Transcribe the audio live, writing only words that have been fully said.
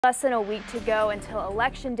Less than a week to go until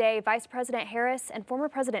Election Day, Vice President Harris and former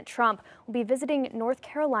President Trump will be visiting North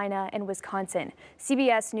Carolina and Wisconsin.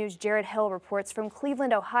 CBS News' Jared Hill reports from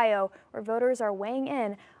Cleveland, Ohio, where voters are weighing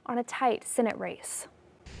in on a tight Senate race.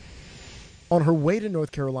 On her way to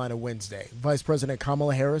North Carolina Wednesday, Vice President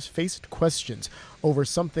Kamala Harris faced questions over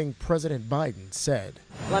something President Biden said.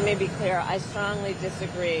 Let me be clear, I strongly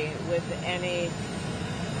disagree with any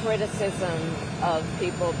criticism of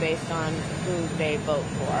people based on who they vote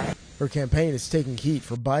for. Her campaign is taking heat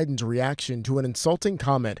for Biden's reaction to an insulting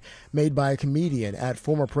comment made by a comedian at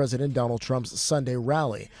former President Donald Trump's Sunday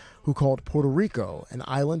rally, who called Puerto Rico an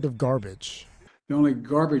island of garbage. The only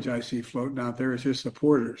garbage I see floating out there is his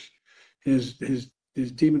supporters. His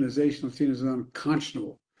demonization of seen as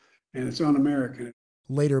unconscionable, and it's un-American.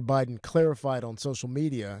 Later, Biden clarified on social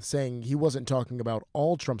media, saying he wasn't talking about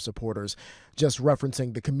all Trump supporters, just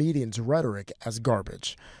referencing the comedian's rhetoric as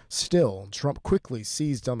garbage. Still, Trump quickly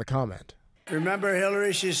seized on the comment. Remember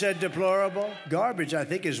Hillary, she said deplorable? Garbage, I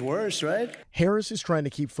think, is worse, right? Harris is trying to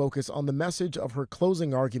keep focus on the message of her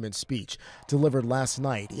closing argument speech delivered last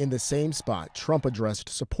night in the same spot Trump addressed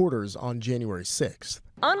supporters on January 6th.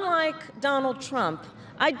 Unlike Donald Trump,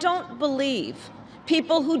 I don't believe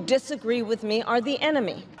people who disagree with me are the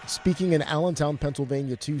enemy. Speaking in Allentown,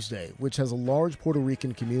 Pennsylvania Tuesday, which has a large Puerto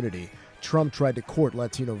Rican community, Trump tried to court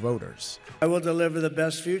Latino voters. I will deliver the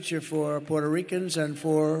best future for Puerto Ricans and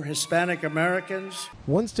for Hispanic Americans.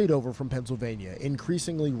 One state over from Pennsylvania,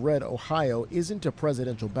 increasingly red Ohio isn't a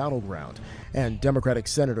presidential battleground, and Democratic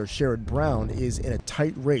Senator Sherrod Brown is in a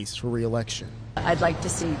tight race for re-election. I'd like to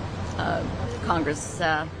see Congress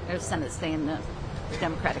or Senate stay in the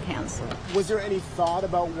Democratic hands. Was there any thought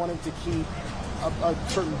about wanting to keep a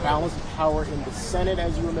certain balance of power in the Senate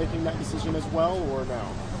as you were making that decision as well, or no?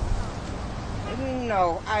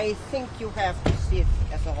 No, I think you have to see it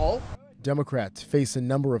as a whole. Democrats face a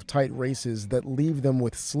number of tight races that leave them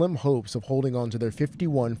with slim hopes of holding on to their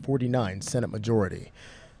 51-49 Senate majority.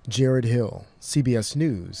 Jared Hill, CBS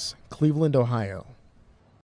News, Cleveland, Ohio.